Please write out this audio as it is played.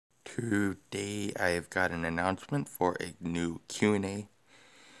Today I've got an announcement for a new Q&A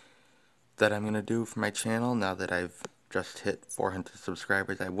that I'm going to do for my channel now that I've just hit 400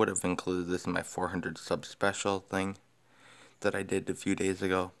 subscribers. I would have included this in my 400 sub special thing that I did a few days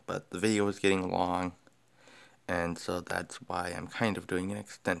ago, but the video was getting long, and so that's why I'm kind of doing an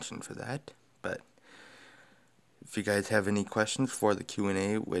extension for that. But if you guys have any questions for the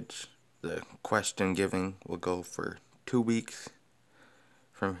Q&A, which the question giving will go for 2 weeks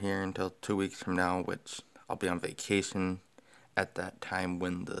from here until 2 weeks from now, which I'll be on vacation at that time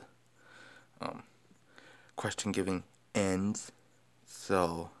when the question giving ends.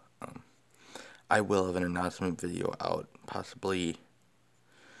 So I will have an announcement video out possibly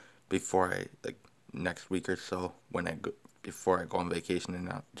before next week or so before I go on vacation,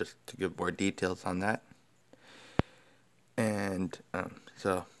 and just to give more details on that. And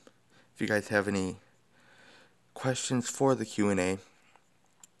so if you guys have any questions for the Q&A,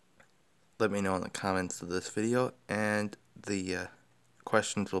 let me know in the comments of this video, and the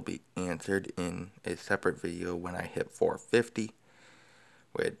questions will be answered in a separate video when I hit 450,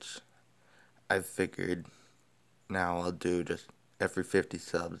 which I've figured now I'll do just every 50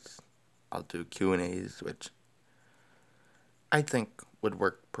 subs. I'll do Q&As, which I think would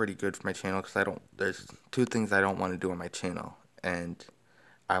work pretty good for my channel, because there's 2 things I don't want to do on my channel, and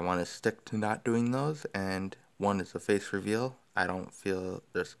I want to stick to not doing those. And one is a face reveal. I don't feel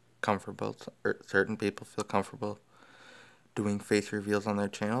there's comfortable, or certain people feel comfortable doing face reveals on their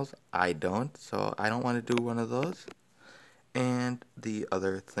channels. I don't, so I don't want to do one of those. And the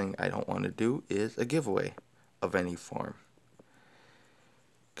other thing I don't want to do is a giveaway of any form,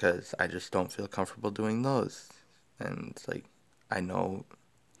 because I just don't feel comfortable doing those. And it's like, I know,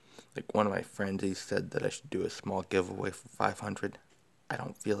 like, one of my friends, he said that I should do a small giveaway for 500. I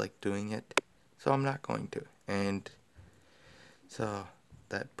don't feel like doing it, so I'm not going to. And so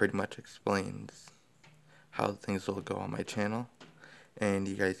that pretty much explains how things will go on my channel. And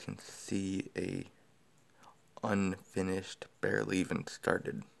you guys can see a unfinished, barely even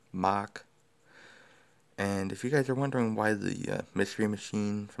started mock. And if you guys are wondering why the mystery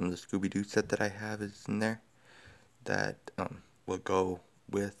machine from the Scooby-Doo set that I have is in there, that will go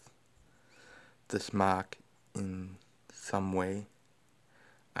with this mock in some way.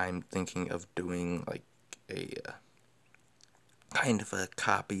 I'm thinking of doing like a kind of a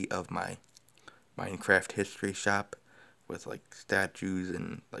copy of my Minecraft history shop with like statues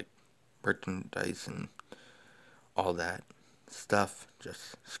and like merchandise and all that stuff,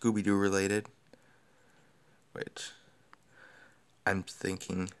 just Scooby-Doo related, which I'm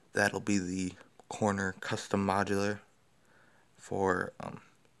thinking that'll be the corner custom modular for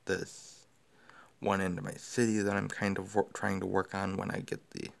this one end of my city that I'm kind of trying to work on when I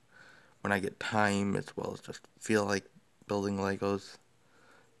get time, as well as just feel like building Legos.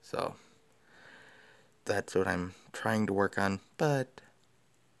 So that's what I'm trying to work on, but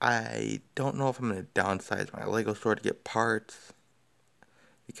I don't know if I'm going to downsize my Lego store to get parts,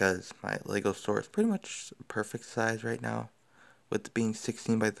 because my Lego store is pretty much a perfect size right now, with being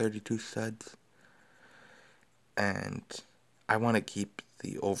 16 by 32 studs. And I want to keep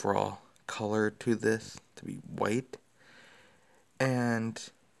the overall color to this to be white, and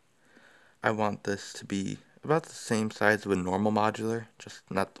I want this to be about the same size of a normal modular, just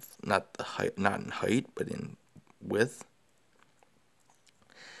not in height, but in width.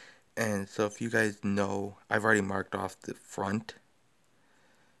 And so if you guys know, I've already marked off the front,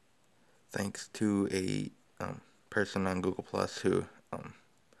 thanks to a person on Google Plus who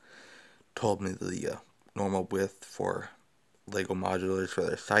told me the normal width for Lego modulars for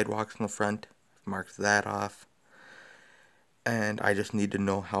their sidewalks in the front. I've marked that off. And I just need to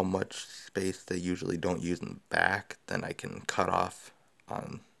know how much space they usually don't use in the back. Then I can cut off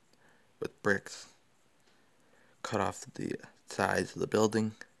with bricks, cut off the size of the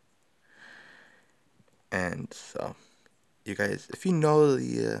building. And so, you guys, if you know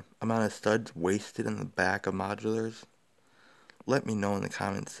the amount of studs wasted in the back of modulars, let me know in the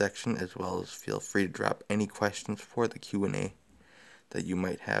comments section, as well as feel free to drop any questions for the Q&A that you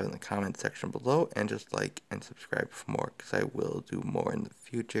might have in the comment section below, and just like and subscribe for more, because I will do more in the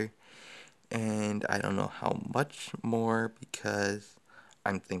future. And I don't know how much more, because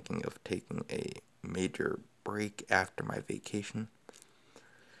I'm thinking of taking a major break after my vacation.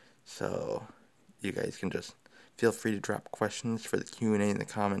 So you guys can just feel free to drop questions for the Q&A in the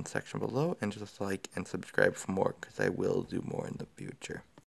comment section below, and just like and subscribe for more, because I will do more in the future.